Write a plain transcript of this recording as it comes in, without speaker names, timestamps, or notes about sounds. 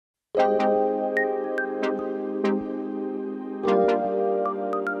Hi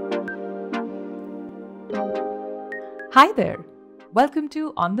there. Welcome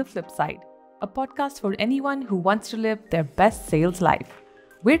to On the Flip Side, a podcast for anyone who wants to live their best sales life.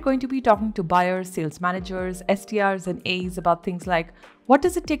 We're going to be talking to buyers, sales managers, SDRs, and A's about things like what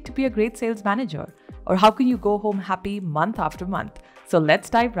does it take to be a great sales manager? Or how can you go home happy month after month? So let's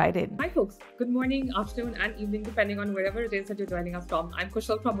dive right in. Hi, folks. Good morning, afternoon, and evening, depending on wherever it is that you're joining us from. I'm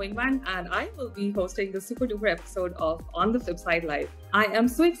Kushal from Wingman, and I will be hosting the super duper episode of On the Flip Side Live. I am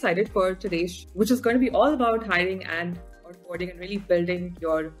so excited for today's, which is going to be all about hiring and onboarding and really building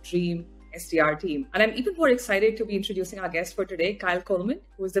your dream SDR team. And I'm even more excited to be introducing our guest for today, Kyle Coleman,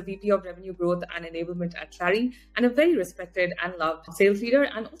 who is the VP of Revenue Growth and Enablement at Clary, and a very respected and loved sales leader,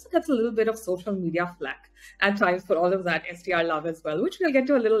 and also gets a little bit of social media flack at times for all of that SDR love as well, which we'll get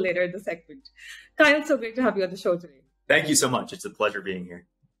to a little later in the segment. Kyle, it's so great to have you on the show today. Thank you so much. It's a pleasure being here.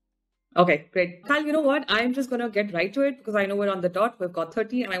 Okay, great. Kyle, you know what? I'm just going to get right to it because I know we're on the dot. We've got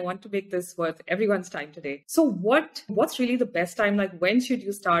 30 and I want to make this worth everyone's time today. So what's really the best time? Like when should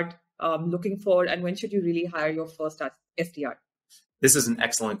you start looking for and when should you really hire your first SDR? This is an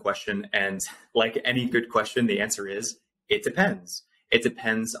excellent question. And like any good question, the answer is it depends. It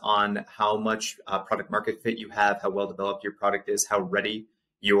depends on how much product market fit you have, how well developed your product is, how ready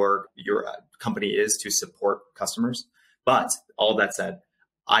your company is to support customers. But all that said,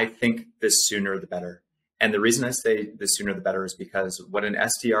 I think the sooner the better. And the reason I say the sooner the better is because what an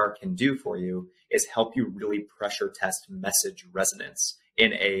SDR can do for you is help you really pressure test message resonance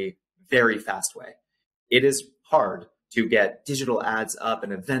in a very fast way. It is hard to get digital ads up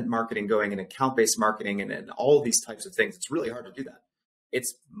and event marketing going and account-based marketing and all these types of things. It's really hard to do that.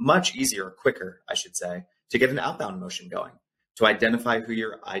 It's much easier, quicker, I should say, to get an outbound motion going, to identify who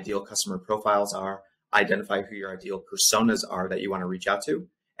your ideal customer profiles are, identify who your ideal personas are that you want to reach out to,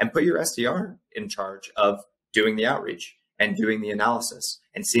 and put your SDR in charge of doing the outreach and doing the analysis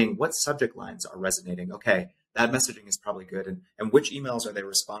and seeing what subject lines are resonating. Okay, that messaging is probably good. And which emails are they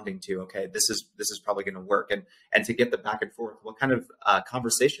responding to? Okay, this is probably going to work. And to get the back and forth, what kind of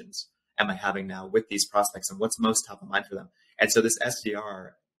conversations am I having now with these prospects and what's most top of mind for them? And so this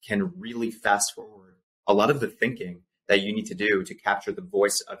SDR can really fast forward a lot of the thinking that you need to do to capture the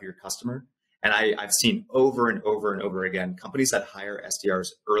voice of your customer. And I've seen over and over and over again, companies that hire SDRs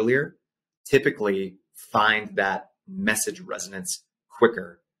earlier typically find that message resonance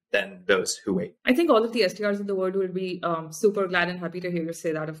quicker than those who wait. I think all of the SDRs in the world will be super glad and happy to hear you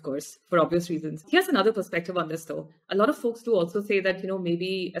say that, of course, for obvious reasons. Here's another perspective on this, though. A lot of folks do also say that,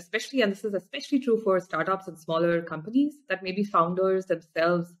 maybe especially, and this is especially true for startups and smaller companies, that maybe founders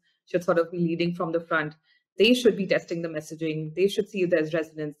themselves should sort of be leading from the front. They should be testing the messaging. They should see if there's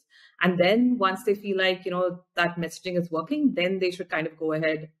resonance. And then once they feel like, that messaging is working, then they should kind of go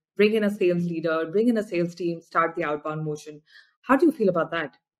ahead, bring in a sales leader, bring in a sales team, start the outbound motion. How do you feel about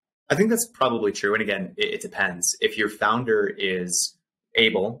that? I think that's probably true. And again, it depends. If your founder is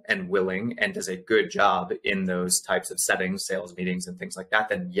able and willing and does a good job in those types of settings, sales meetings and things like that,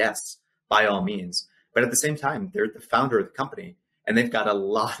 then yes, by all means. But at the same time, they're the founder of the company. And they've got a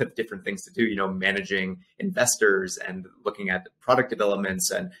lot of different things to do, managing investors and looking at product developments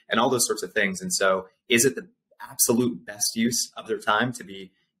and all those sorts of things. And so is it the absolute best use of their time to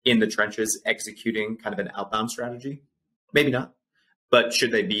be in the trenches executing kind of an outbound strategy? Maybe not. But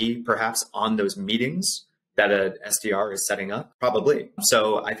should they be perhaps on those meetings that a SDR is setting up? Probably.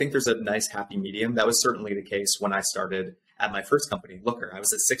 So I think there's a nice happy medium. That was certainly the case when I started at my first company, Looker. I was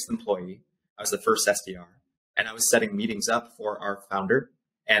the sixth employee. I was the first SDR. And I was setting meetings up for our founder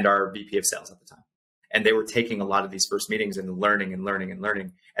and our VP of sales at the time. And they were taking a lot of these first meetings and learning.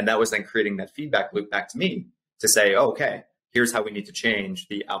 And that was then creating that feedback loop back to me to say, oh, okay, here's how we need to change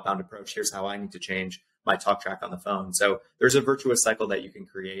the outbound approach. Here's how I need to change my talk track on the phone. So there's a virtuous cycle that you can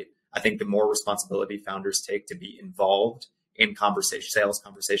create. I think the more responsibility founders take to be involved in sales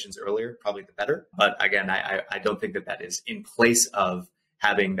conversations earlier, probably the better. But again, I don't think that is in place of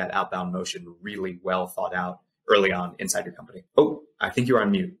having that outbound motion really well thought out early on inside your company. Oh, I think you're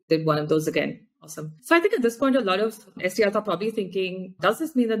on mute. Did one of those again. Awesome. So I think at this point, a lot of SDRs are probably thinking, does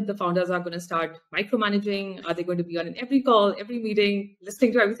this mean that the founders are going to start micromanaging? Are they going to be on every call, every meeting,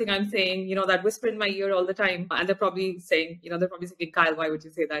 listening to everything I'm saying, that whisper in my ear all the time? And they're probably saying, thinking, Kyle, why would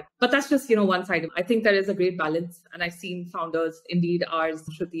you say that? But that's just, one side. I think there is a great balance. And I've seen founders, indeed ours,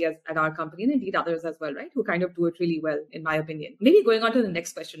 Shruti at our company, and indeed others as well, right? Who kind of do it really well, in my opinion. Maybe going on to the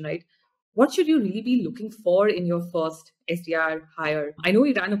next question, right? what should you really be looking for in your first SDR hire? I know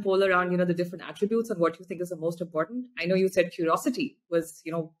we ran a poll around, the different attributes and what you think is the most important. I know you said curiosity was,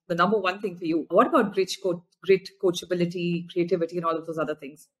 the number one thing for you. What about grit, coachability, creativity, and all of those other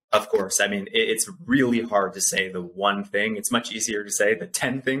things? Of course. I mean, it's really hard to say the one thing. It's much easier to say the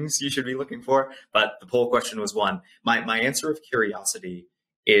 10 things you should be looking for. But the poll question was one. My answer of curiosity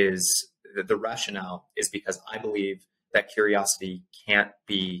is the rationale is because I believe that curiosity can't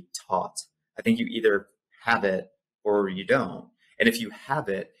be taught. I think you either have it or you don't. And if you have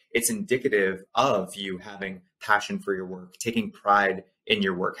it, it's indicative of you having passion for your work, taking pride in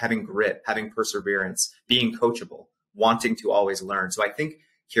your work, having grit, having perseverance, being coachable, wanting to always learn. So I think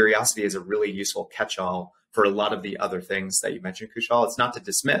curiosity is a really useful catch-all for a lot of the other things that you mentioned, Kushal. It's not to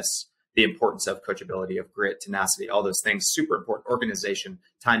dismiss the importance of coachability, of grit, tenacity, all those things, super important, organization,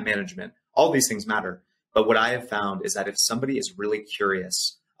 time management, all these things matter. But what I have found is that if somebody is really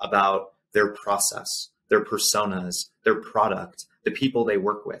curious about their process, their personas, their product, the people they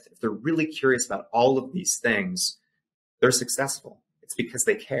work with, if they're really curious about all of these things, they're successful. It's because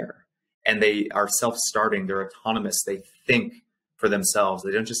they care and they are self-starting, they're autonomous, they think for themselves.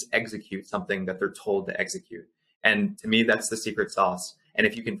 They don't just execute something that they're told to execute. And to me, that's the secret sauce. And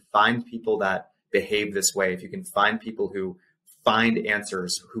if you can find people that behave this way, if you can find people who find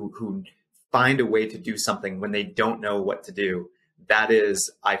answers, who find a way to do something when they don't know what to do, that is,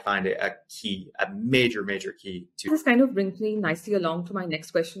 I find it a key, a major, major key to. This kind of brings me nicely along to my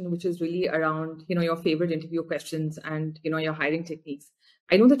next question, which is really around, your favorite interview questions and, your hiring techniques.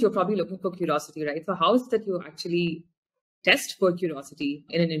 I know that you're probably looking for curiosity, right? So how is that you actually test for curiosity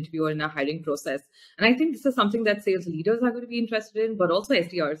in an interview or in a hiring process? And I think this is something that sales leaders are going to be interested in, but also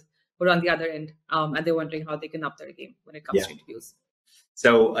SDRs who are on the other end, and they're wondering how they can up their game when it comes to interviews.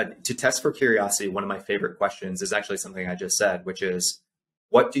 So to test for curiosity, one of my favorite questions is actually something I just said, which is,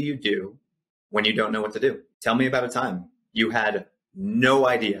 what do you do when you don't know what to do? Tell me about a time you had no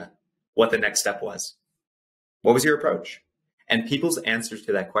idea what the next step was. What was your approach? And people's answers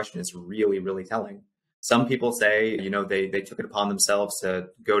to that question is really, really telling. Some people say, they took it upon themselves to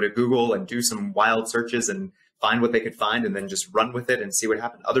go to Google and do some wild searches and find what they could find and then just run with it and see what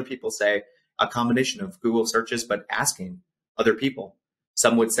happened. Other people say a combination of Google searches, but asking other people.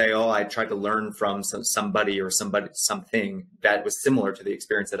 Some would say, I tried to learn from somebody or something that was similar to the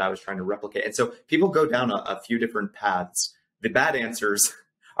experience that I was trying to replicate. And so people go down a few different paths. The bad answers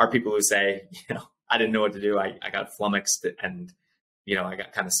are people who say, I didn't know what to do. I got flummoxed and, I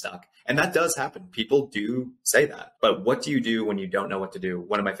got kind of stuck. And that does happen. People do say that. But what do you do when you don't know what to do?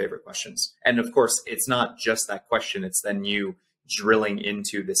 One of my favorite questions. And of course, it's not just that question. It's then you drilling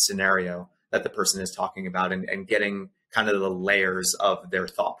into the scenario that the person is talking about and getting kind of the layers of their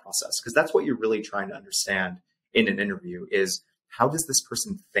thought process. Because that's what you're really trying to understand in an interview is, how does this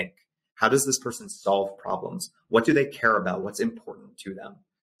person think? How does this person solve problems? What do they care about? What's important to them?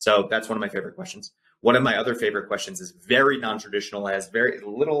 So that's one of my favorite questions. One of my other favorite questions is very non-traditional, has very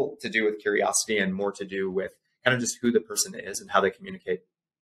little to do with curiosity and more to do with kind of just who the person is and how they communicate.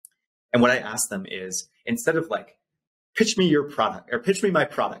 And what I ask them is, instead of like, pitch me your product or pitch me my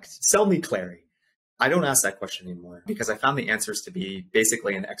product, sell me Clary, I don't ask that question anymore because I found the answers to be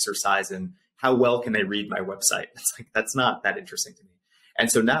basically an exercise in how well can they read my website. It's like, that's not that interesting to me.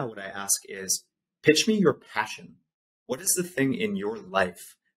 And so now what I ask is, pitch me your passion. What is the thing in your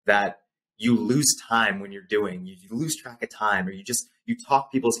life that you lose time when you're doing, you lose track of time, or you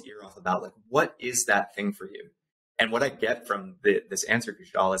talk people's ear off about? Like, what is that thing for you? And what I get from this answer,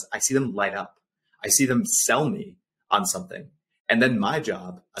 Kushal, is I see them light up. I see them sell me on something. And then my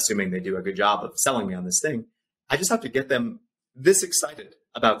job, assuming they do a good job of selling me on this thing, I just have to get them this excited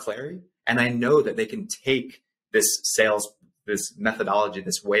about Clary. And I know that they can take this sales, this methodology,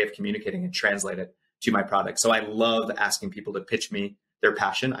 this way of communicating and translate it to my product. So I love asking people to pitch me their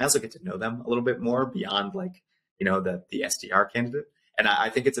passion. I also get to know them a little bit more beyond like, the SDR candidate. And I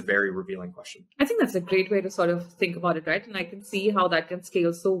think it's a very revealing question. I think that's a great way to sort of think about it, right? And I can see how that can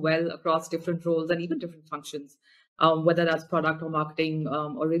scale so well across different roles and even different functions, whether that's product or marketing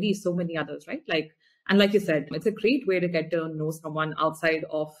or really so many others, right? Like you said, it's a great way to get to know someone outside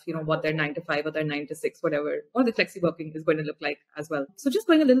of, what their 9 to 5 or their 9 to 6, whatever, or the flexi working is going to look like as well. So just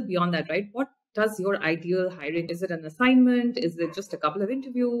going a little beyond that, right? What does your ideal hiring? Is it an assignment? Is it just a couple of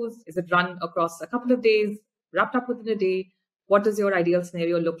interviews? Is it run across a couple of days, wrapped up within a day? What does your ideal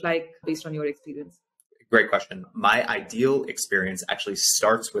scenario look like based on your experience? Great question. My ideal experience actually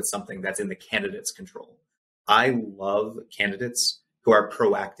starts with something that's in the candidate's control. I love candidates who are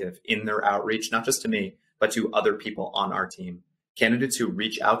proactive in their outreach, not just to me, but to other people on our team. Candidates who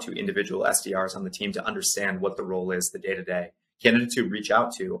reach out to individual SDRs on the team to understand what the role is, the day-to-day. candidates who reach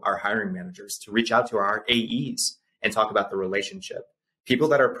out to our hiring managers, to reach out to our AEs and talk about the relationship. People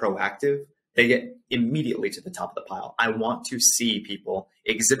that are proactive, they get immediately to the top of the pile. I want to see people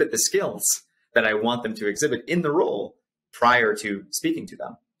exhibit the skills that I want them to exhibit in the role prior to speaking to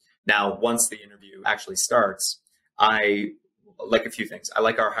them. Now, once the interview actually starts, I like a few things. I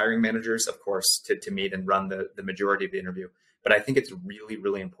like our hiring managers, of course, to meet and run the majority of the interview. But I think it's really,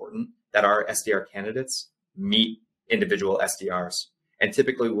 really important that our SDR candidates meet individual SDRs. And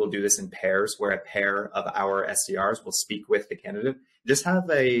typically we'll do this in pairs, where a pair of our SDRs will speak with the candidate, just have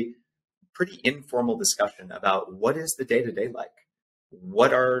a pretty informal discussion about what is the day-to-day like?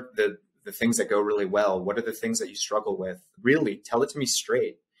 What are the things that go really well? What are the things that you struggle with? Really tell it to me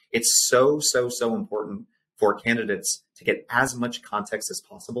straight. It's so important for candidates to get as much context as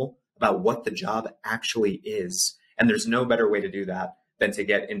possible about what the job actually is. And there's no better way to do that than to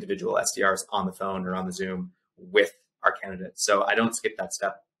get individual SDRs on the phone or on the Zoom with our candidates. So I don't skip that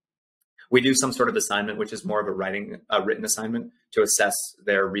step. We do some sort of assignment, which is more of a written assignment to assess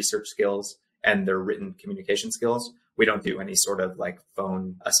their research skills and their written communication skills. We don't do any sort of like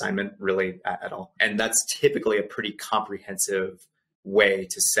phone assignment really at all. And that's typically a pretty comprehensive way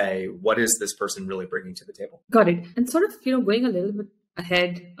to say, what is this person really bringing to the table? Got it. And sort of, going a little bit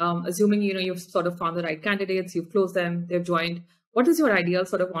ahead, assuming, you've sort of found the right candidates, you've closed them, they've joined. What does your ideal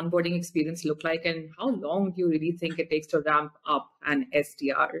sort of onboarding experience look like? And how long do you really think it takes to ramp up an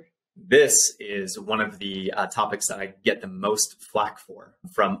SDR? This is one of the topics that I get the most flack for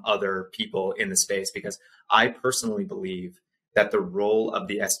from other people in the space, because I personally believe that the role of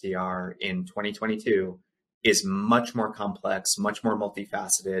the SDR in 2022 is much more complex, much more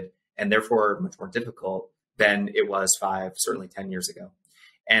multifaceted, and therefore much more difficult than it was 5, certainly 10 years ago.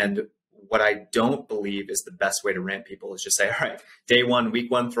 And what I don't believe is the best way to ramp people is just say, all right, day one, week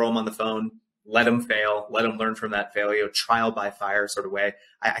one, throw them on the phone, let them fail, let them learn from that failure, trial by fire sort of way.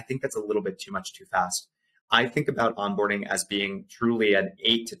 I think that's a little bit too much too fast. I think about onboarding as being truly an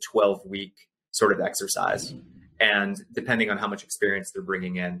 8 to 12 week sort of exercise. And depending on how much experience they're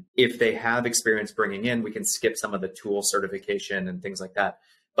bringing in, if they have experience bringing in, we can skip some of the tool certification and things like that.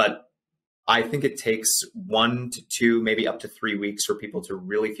 But I think it takes 1 to 2, maybe up to 3 weeks for people to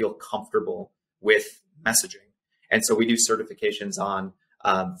really feel comfortable with messaging. And so we do certifications on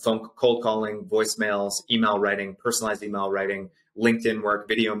phone cold calling, voicemails, email writing, personalized email writing, LinkedIn work,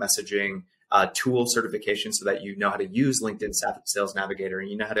 video messaging, tool certification so that you know how to use LinkedIn Sales Navigator, and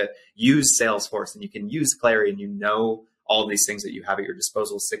you know how to use Salesforce, and you can use Clary, and you know all these things that you have at your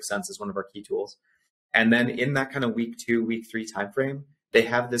disposal. Sixth Sense is one of our key tools. And then in that kind of week 2, week 3 timeframe, they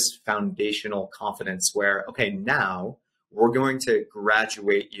have this foundational confidence where, okay, now we're going to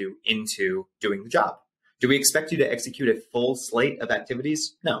graduate you into doing the job. Do we expect you to execute a full slate of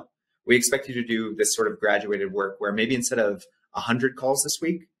activities? No. We expect you to do this sort of graduated work where maybe instead of 100 calls this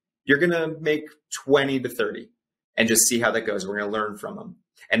week, you're going to make 20 to 30 and just see how that goes. We're going to learn from them.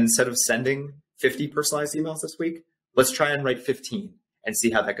 And instead of sending 50 personalized emails this week, let's try and write 15 and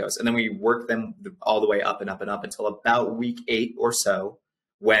see how that goes. And then we work them all the way up and up and up until about week 8 or so,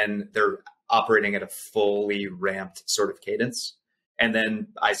 when they're operating at a fully ramped sort of cadence. And then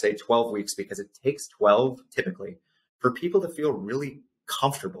I say 12 weeks because it takes 12 typically for people to feel really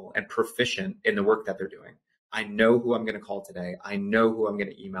comfortable and proficient in the work that they're doing. I know who I'm going to call today. I know who I'm going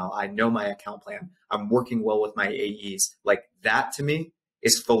to email. I know my account plan. I'm working well with my AEs. Like that to me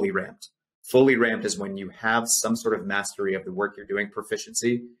is fully ramped. Fully ramped is when you have some sort of mastery of the work you're doing,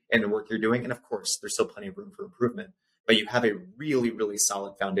 proficiency in the work you're doing. And of course, there's still plenty of room for improvement, but you have a really, really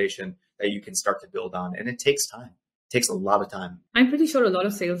solid foundation that you can start to build on. And it takes time. It takes a lot of time. I'm pretty sure a lot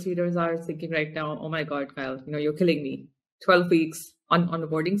of sales leaders are thinking right now, oh my God, Kyle, you're killing me. 12 weeks on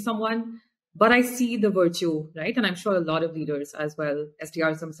onboarding someone. But I see the virtue, right? And I'm sure a lot of leaders as well,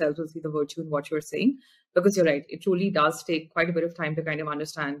 SDRs themselves, will see the virtue in what you're saying, because you're right. It truly does take quite a bit of time to kind of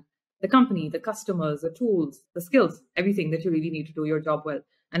understand the company, the customers, the tools, the skills, everything that you really need to do your job well.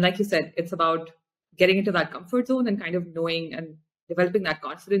 And like you said, it's about getting into that comfort zone and kind of knowing and developing that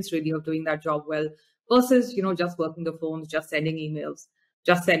confidence really of doing that job well versus, just working the phones, just sending emails,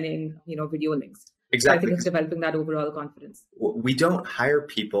 just sending, video links. Exactly. So I think it's developing that overall confidence. We don't hire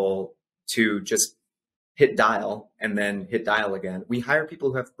people to just hit dial and then hit dial again. We hire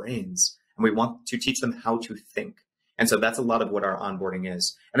people who have brains, and we want to teach them how to think. And so that's a lot of what our onboarding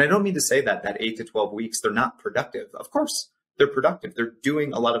is. And I don't mean to say that 8 to 12 weeks, they're not productive. Of course, they're productive. They're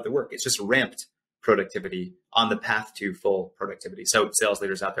doing a lot of the work. It's just ramped productivity on the path to full productivity. So sales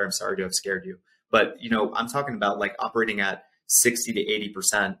leaders out there, I'm sorry to have scared you, but I'm talking about like operating at 60 to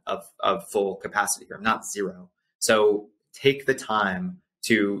 80% of full capacity here, not zero. So take the time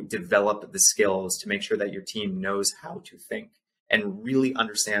to develop the skills to make sure that your team knows how to think. and really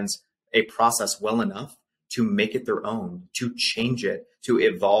understands a process well enough to make it their own, to change it, to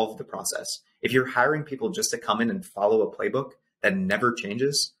evolve the process. If you're hiring people just to come in and follow a playbook that never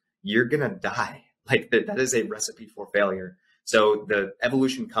changes, you're going to die. Like that is a recipe for failure. So the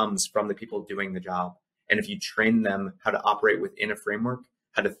evolution comes from the people doing the job. And if you train them how to operate within a framework,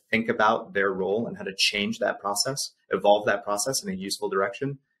 how to think about their role and how to change that process, evolve that process in a useful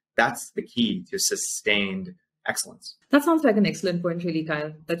direction, that's the key to sustained excellence. That sounds like an excellent point, really,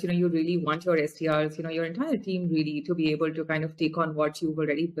 Kyle, that, you really want your SDRs, your entire team really to be able to kind of take on what you've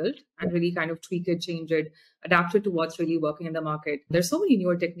already built and really kind of tweak it, change it, adapt it to what's really working in the market. There's so many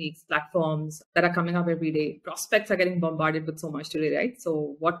newer techniques, platforms that are coming up every day. Prospects are getting bombarded with so much today, right?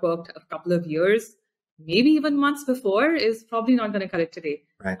 So what worked a couple of years, maybe even months before, is probably not going to cut it today.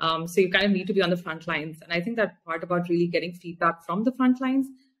 Right. So you kind of need to be on the front lines. And I think that part about really getting feedback from the front lines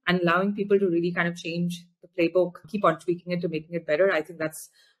and allowing people to really kind of change the playbook, keep on tweaking it to making it better, I think that's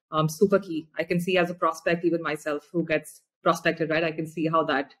super key. I can see as a prospect, even myself who gets prospected, right? I can see how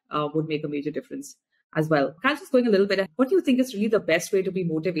that would make a major difference as well. Kind of just going a little bit, what do you think is really the best way to be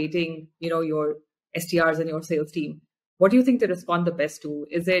motivating, your SDRs and your sales team? What do you think they respond the best to?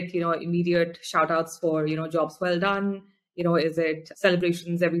 Is it, immediate shout outs for, jobs well done? Is it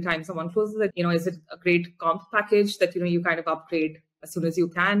celebrations every time someone closes it? Is it a great comp package that, you kind of upgrade as soon as you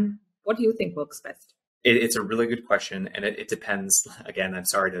can? What do you think works best? It's a really good question. And it depends. Again, I'm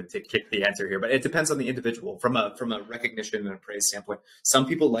sorry to kick the answer here, but it depends on the individual from a recognition and a praise standpoint. Some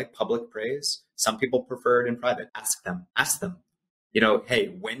people like public praise. Some people prefer it in private. Ask them. Hey,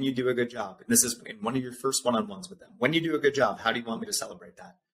 when you do a good job, and this is in one of your first one-on-ones with them, when you do a good job, how do you want me to celebrate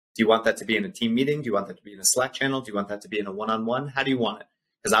that? Do you want that to be in a team meeting? Do you want that to be in a Slack channel? Do you want that to be in a one-on-one? How do you want it?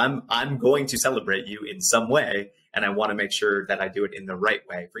 Because I'm going to celebrate you in some way, and I want to make sure that I do it in the right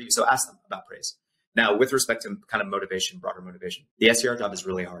way for you. So ask them about praise. Now, with respect to kind of motivation, broader motivation, the SDR job is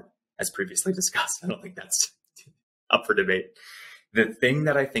really hard, as previously discussed. I don't think that's up for debate. The thing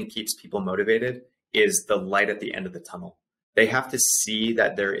that I think keeps people motivated is the light at the end of the tunnel. They have to see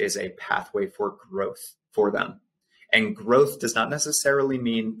that there is a pathway for growth for them. And growth does not necessarily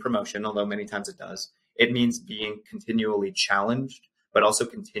mean promotion, although many times it does. It means being continually challenged, but also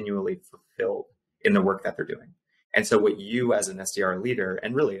continually fulfilled in the work that they're doing. And so what you as an SDR leader,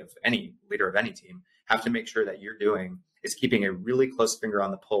 and really of any leader of any team, have to make sure that you're doing is keeping a really close finger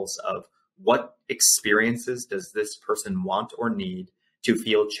on the pulse of what experiences does this person want or need to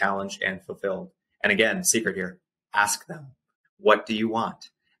feel challenged and fulfilled. And again, secret here, ask them, what do you want?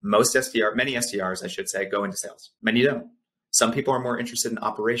 Many SDRs, I should say, go into sales. Many don't. Some people are more interested in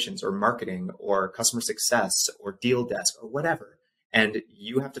operations or marketing or customer success or deal desk or whatever. And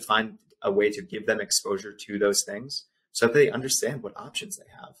you have to find a way to give them exposure to those things so that they understand what options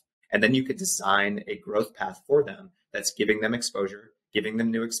they have. And then you could design a growth path for them that's giving them exposure, giving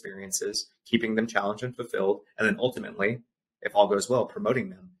them new experiences, keeping them challenged and fulfilled, and then ultimately, if all goes well, promoting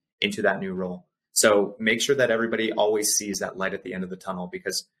them into that new role. So make sure that everybody always sees that light at the end of the tunnel,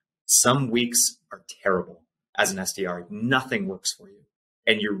 because some weeks are terrible as an SDR. Nothing works for you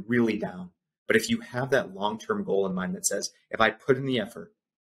and you're really down. But if you have that long-term goal in mind that says, if I put in the effort,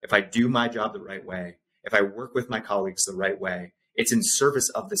 if I do my job the right way, if I work with my colleagues the right way, it's in service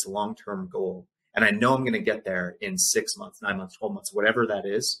of this long-term goal. And I know I'm going to get there in 6 months, 9 months, 12 months, whatever that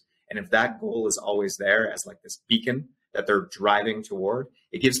is. And if that goal is always there as like this beacon that they're driving toward,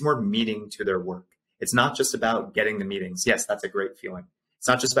 it gives more meaning to their work. It's not just about getting the meetings. Yes, that's a great feeling. It's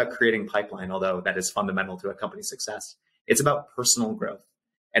not just about creating pipeline, although that is fundamental to a company's success. It's about personal growth.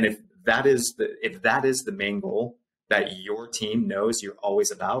 And if that is the main goal that your team knows you're always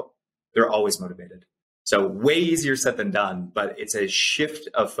about, they're always motivated. So way easier said than done, but it's a shift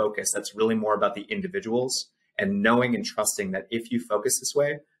of focus that's really more about the individuals and knowing and trusting that if you focus this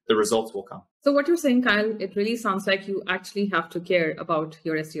way, the results will come. So what you're saying, Kyle, it really sounds like you actually have to care about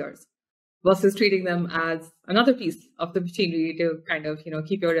your SDRs versus treating them as another piece of the machinery to kind of,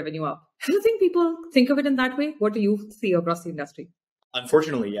 keep your revenue up. Do you think people think of it in that way? What do you see across the industry?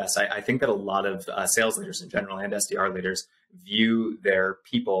 Unfortunately, yes. I think that a lot of sales leaders in general and SDR leaders view their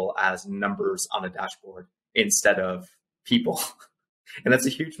people as numbers on a dashboard instead of people. And that's a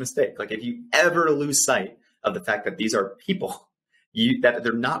huge mistake. Like if you ever lose sight of the fact that these are people, that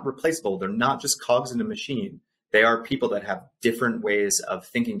they're not replaceable. They're not just cogs in a machine. They are people that have different ways of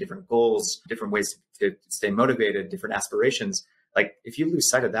thinking, different goals, different ways to stay motivated, different aspirations. Like if you lose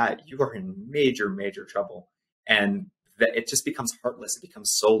sight of that, you are in major, major trouble. And that it just becomes heartless. It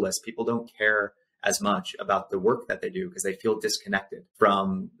becomes soulless. People don't care as much about the work that they do because they feel disconnected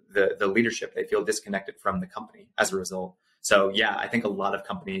from the leadership. They feel disconnected from the company as a result. So yeah, I think a lot of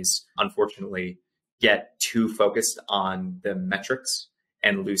companies, unfortunately, get too focused on the metrics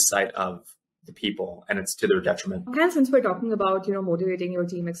and lose sight of the people, and it's to their detriment. And since we're talking about, motivating your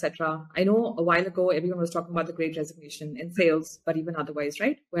team, etc., I know a while ago everyone was talking about the great resignation in sales, but even otherwise,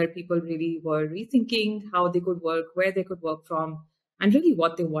 right? Where people really were rethinking how they could work, where they could work from, and really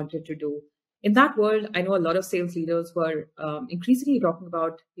what they wanted to do. In that world, I know a lot of sales leaders were increasingly talking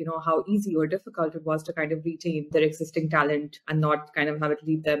about, how easy or difficult it was to kind of retain their existing talent and not kind of have it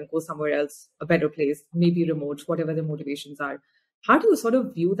leave them, go somewhere else, a better place, maybe remote, whatever their motivations are. How do you sort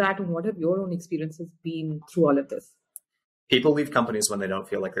of view that, and what have your own experiences been through all of this? People leave companies when they don't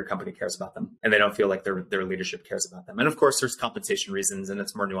feel like their company cares about them and they don't feel like their leadership cares about them. And of course, there's compensation reasons, and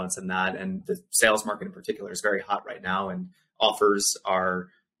it's more nuanced than that. And the sales market in particular is very hot right now, and offers are,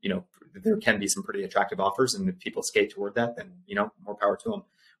 there can be some pretty attractive offers, and if people skate toward that, then, more power to them.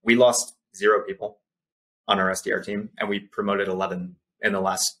 We lost 0 people on our SDR team, and we promoted 11 in the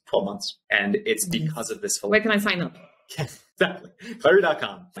last 12 months. And it's because of this philosophy. Where can I sign up? Exactly.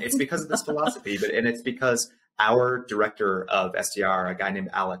 Clarity.com. It's because of this philosophy, and it's because our director of SDR, a guy named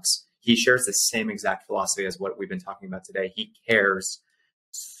Alex, he shares the same exact philosophy as what we've been talking about today. He cares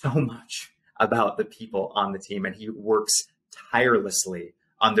so much about the people on the team, and he works tirelessly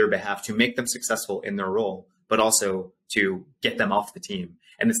on their behalf to make them successful in their role, but also to get them off the team.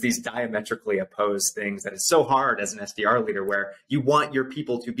 And it's these diametrically opposed things that is so hard as an SDR leader, where you want your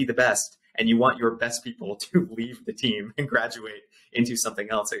people to be the best, and you want your best people to leave the team and graduate into something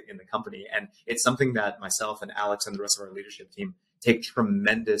else in the company. And it's something that myself and Alex and the rest of our leadership team take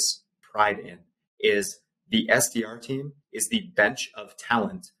tremendous pride in. Is the SDR team is the bench of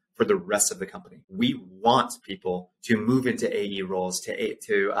talent for the rest of the company. We want people to move into AE roles,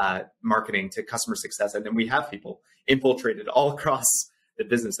 to marketing, to customer success. And then we have people infiltrated all across the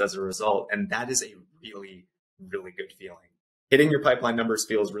business as a result. And that is a really, really good feeling. Hitting your pipeline numbers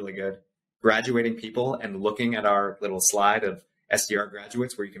feels really good. Graduating people and looking at our little slide of SDR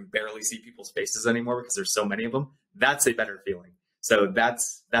graduates where you can barely see people's faces anymore because there's so many of them, that's a better feeling. So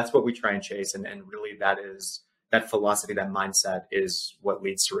that's what we try and chase. And really that philosophy, that mindset is what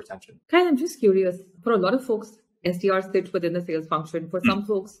leads to retention. Kyle, I'm just curious, for a lot of folks, SDRs sit within the sales function. For some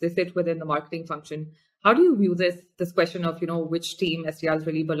folks, they sit within the marketing function. How do you view this question of, which team SDRs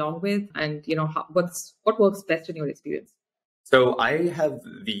really belong with, and, what works best in your experience? So I have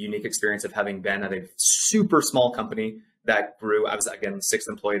the unique experience of having been at a super small company that grew. I was, again, the 6th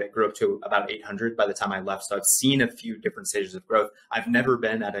employee that grew up to about 800 by the time I left. So I've seen a few different stages of growth. I've never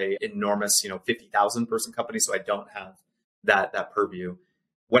been at an enormous, 50,000 person company. So I don't have that purview.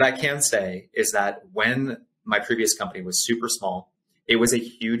 What I can say is that when my previous company was super small, it was a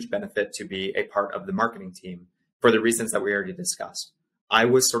huge benefit to be a part of the marketing team for the reasons that we already discussed. I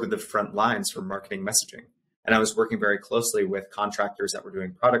was sort of the front lines for marketing messaging. And I was working very closely with contractors that were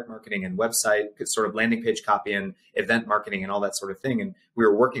doing product marketing and website, sort of landing page copy and event marketing and all that sort of thing. And we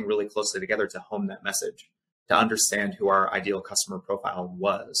were working really closely together to hone that message, to understand who our ideal customer profile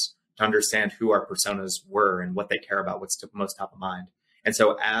was, to understand who our personas were and what they care about, what's most top of mind. And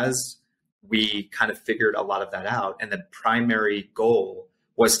so as we kind of figured a lot of that out, and the primary goal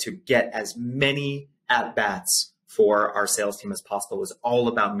was to get as many at-bats for our sales team as possible. It was all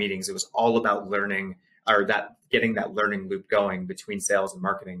about meetings. It was all about learning, or that getting that learning loop going between sales and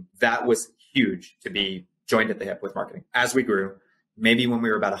marketing. That was huge, to be joined at the hip with marketing. As we grew, maybe when we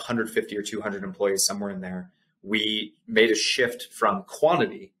were about 150 or 200 employees, somewhere in there, we made a shift from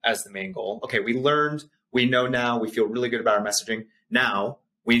quantity as the main goal. Okay, we learned, we know now, we feel really good about our messaging. Now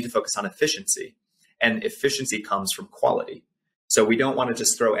we need to focus on efficiency, and efficiency comes from quality. So we don't want to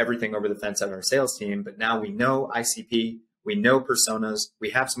just throw everything over the fence at our sales team, but now we know ICP, we know personas,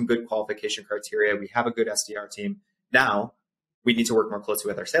 we have some good qualification criteria, we have a good SDR team. Now we need to work more closely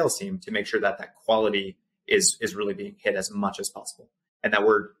with our sales team to make sure that that quality is really being hit as much as possible, and that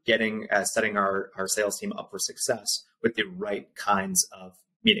we're setting our sales team up for success with the right kinds of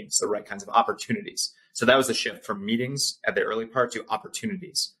meetings, the right kinds of opportunities. So that was a shift from meetings at the early part to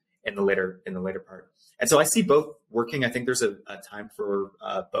opportunities in the later part. And so I see both working. I think there's a time for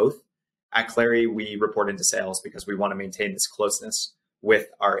both. At Clary, we report into sales because we want to maintain this closeness with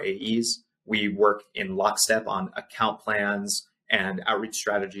our AEs. We work in lockstep on account plans and outreach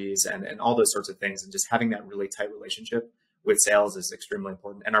strategies and all those sorts of things. And just having that really tight relationship with sales is extremely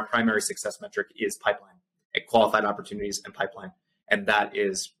important. And our primary success metric is pipeline, qualified opportunities and pipeline. And that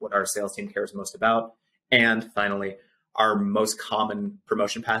is what our sales team cares most about. And finally, our most common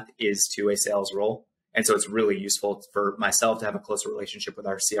promotion path is to a sales role. And so it's really useful for myself to have a closer relationship with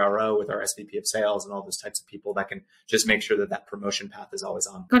our CRO, with our SVP of sales, and all those types of people that can just make sure that that promotion path is always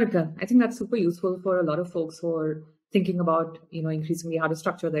on. Got it. I think that's super useful for a lot of folks who are thinking about, increasingly how to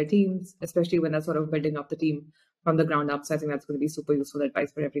structure their teams, especially when they're sort of building up the team from the ground up. So I think that's going to be super useful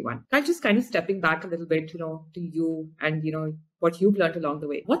advice for everyone. Just kind of stepping back a little bit, to you and, what you've learned along the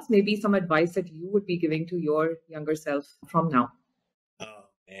way. What's maybe some advice that you would be giving to your younger self from now? Oh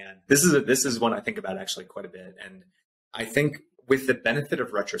man, this is one I think about actually quite a bit. And I think with the benefit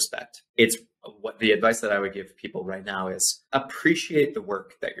of retrospect, it's what the advice that I would give people right now is appreciate the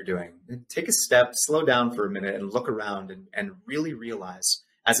work that you're doing. Take a step, slow down for a minute and look around and really realize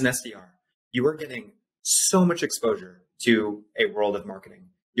as an SDR, you are getting so much exposure to a world of marketing.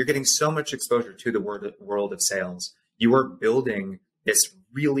 You're getting so much exposure to the world of sales. You are building this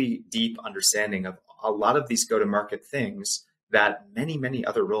really deep understanding of a lot of these go-to-market things that many, many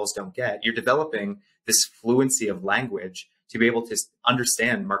other roles don't get. You're developing this fluency of language to be able to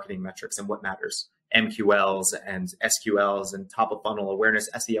understand marketing metrics and what matters. MQLs and SQLs and top of funnel awareness,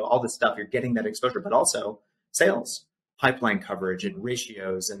 SEO, all this stuff. You're getting that exposure, but also sales, pipeline coverage and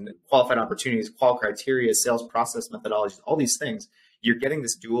ratios and qualified opportunities, qual criteria, sales process methodologies, all these things. You're getting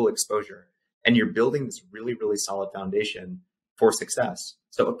this dual exposure and you're building this really, really solid foundation for success.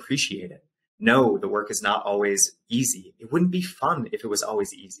 So appreciate it. No, the work is not always easy. It wouldn't be fun if it was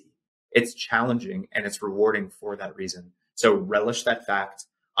always easy. It's challenging and it's rewarding for that reason. So relish that fact,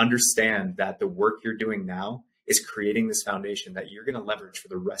 understand that the work you're doing now is creating this foundation that you're going to leverage for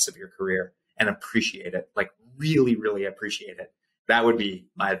the rest of your career, and appreciate it, like really, really appreciate it. That would be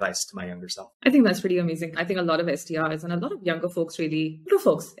my advice to my younger self. I think that's pretty amazing. I think a lot of SDRs and a lot of younger folks,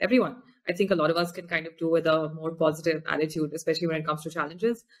 everyone, I think a lot of us can kind of do with a more positive attitude, especially when it comes to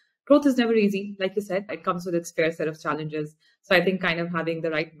challenges. Growth is never easy. Like you said, it comes with its fair set of challenges. So I think kind of having the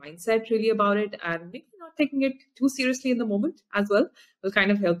right mindset really about it and maybe not taking it too seriously in the moment as well will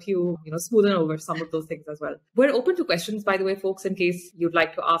kind of help you, smoothen over some of those things as well. We're open to questions, by the way, folks, in case you'd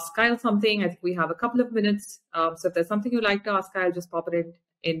like to ask Kyle something. I think we have a couple of minutes. So if there's something you'd like to ask Kyle, just pop it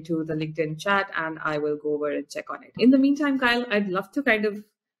into the LinkedIn chat and I will go over and check on it. In the meantime, Kyle, I'd love to kind of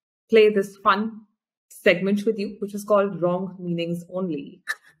play this fun segment with you, which is called Wrong Meanings Only.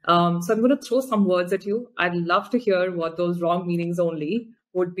 So I'm going to throw some words at you. I'd love to hear what those wrong meanings only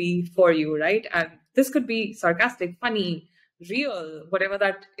would be for you, right? And this could be sarcastic, funny, real, whatever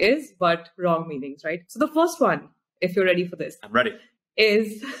that is, but wrong meanings, right? So the first one, if you're ready for this. I'm ready.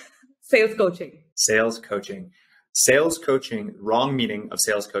 Is sales coaching. Sales coaching. Sales coaching, wrong meaning of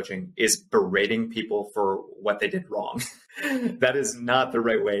sales coaching is berating people for what they did wrong. That is not the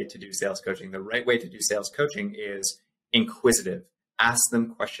right way to do sales coaching. The right way to do sales coaching is inquisitive. Ask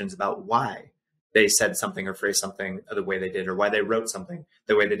them questions about why they said something or phrased something the way they did, or why they wrote something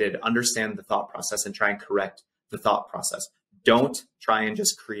the way they did. Understand the thought process and try and correct the thought process. Don't try and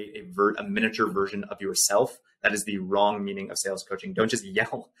just create a miniature version of yourself. That is the wrong meaning of sales coaching. Don't just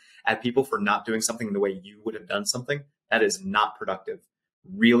yell at people for not doing something the way you would have done something. That is not productive.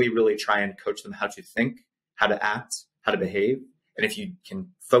 Really, really try and coach them how to think, how to act, how to behave. And if you can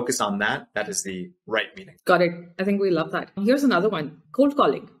focus on that, that is the right meaning. Got it. I think we love that. Here's another one. Cold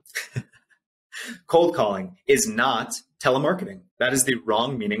calling. Cold calling is not telemarketing. That is the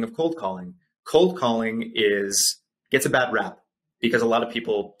wrong meaning of cold calling. Cold calling gets a bad rap because a lot of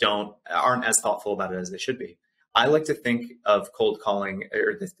people aren't as thoughtful about it as they should be. I like to think of cold calling,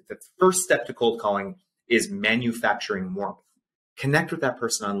 or the first step to cold calling is manufacturing warmth. Connect with that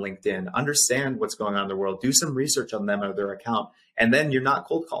person on LinkedIn, understand what's going on in the world, do some research on them or their account, and then you're not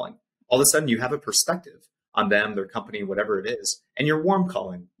cold calling. All of a sudden you have a perspective on them, their company, whatever it is, and you're warm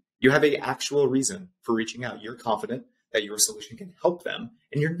calling. You have an actual reason for reaching out. You're confident that your solution can help them,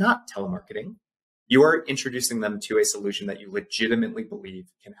 and you're not telemarketing. You are introducing them to a solution that you legitimately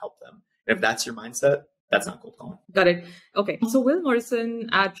believe can help them. And if that's your mindset, that's not cold calling. Got it. Okay. So Will Morrison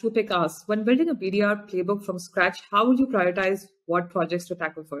at TruePick asks, when building a BDR playbook from scratch, how would you prioritize what projects to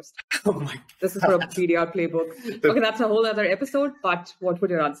tackle first? Oh my God. This is for a BDR playbook. Okay, that's a whole other episode, but what would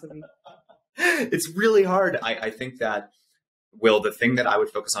your answer be? It's really hard. I think that, Will, the thing that I would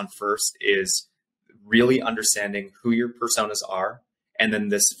focus on first is really understanding who your personas are. And then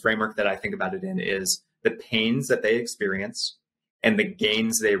this framework that I think about it in is the pains that they experience and the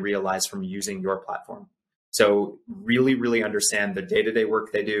gains they realize from using your platform. So really, really understand the day-to-day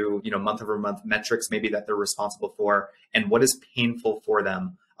work they do, month over month metrics maybe that they're responsible for, and what is painful for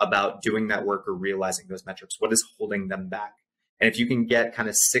them about doing that work or realizing those metrics. What is holding them back? And if you can get kind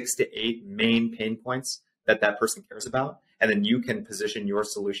of 6 to 8 main pain points that person cares about, and then you can position your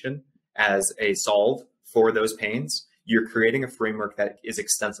solution as a solve for those pains, you're creating a framework that is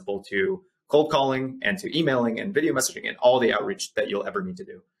extensible to cold calling and to emailing and video messaging and all the outreach that you'll ever need to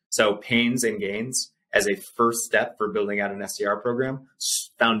do. So pains and gains as a first step for building out an SDR program,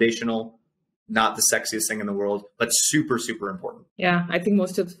 foundational, not the sexiest thing in the world, but super, super important. Yeah, I think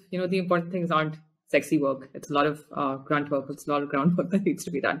most of, the important things aren't sexy work. It's a lot of grunt work. It's a lot of groundwork that needs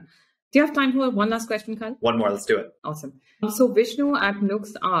to be done. Do you have time for one last question, Kyle? One more, let's do it. Awesome. So Vishnu at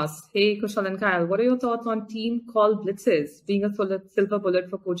Nooks asks, hey, Kushal and Kyle, what are your thoughts on team call blitzes being a silver bullet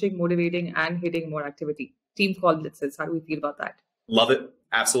for coaching, motivating, and hitting more activity? Team call blitzes, how do we feel about that? Love it.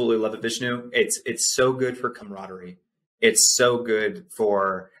 Absolutely love it, Vishnu. It's so good for camaraderie. It's so good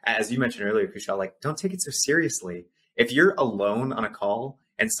for, as you mentioned earlier, Kushal, like, don't take it so seriously. If you're alone on a call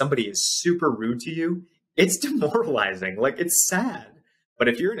and somebody is super rude to you, it's demoralizing. Like, it's sad. But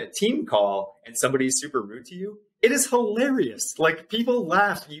if you're in a team call and somebody is super rude to you, it is hilarious. Like, people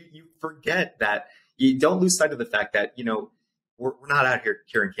laugh. You forget that. You don't lose sight of the fact that, we're not out here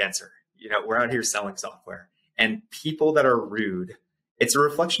curing cancer. We're out here selling software. And people that are rude, it's a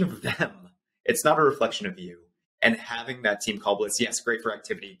reflection of them. It's not a reflection of you. And having that team call blitz, yes, great for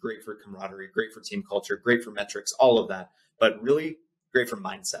activity, great for camaraderie, great for team culture, great for metrics, all of that, but really great for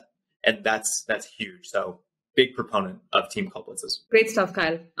mindset. And that's huge. So big proponent of team call blitzes. Great stuff,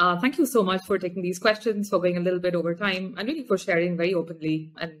 Kyle. Thank you so much for taking these questions, for going a little bit over time, and really for sharing very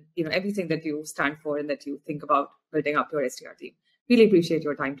openly and everything that you stand for and that you think about building up your SDR team. Really appreciate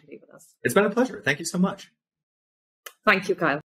your time today with us. It's been a pleasure. Thank you so much. Thank you, Kyle.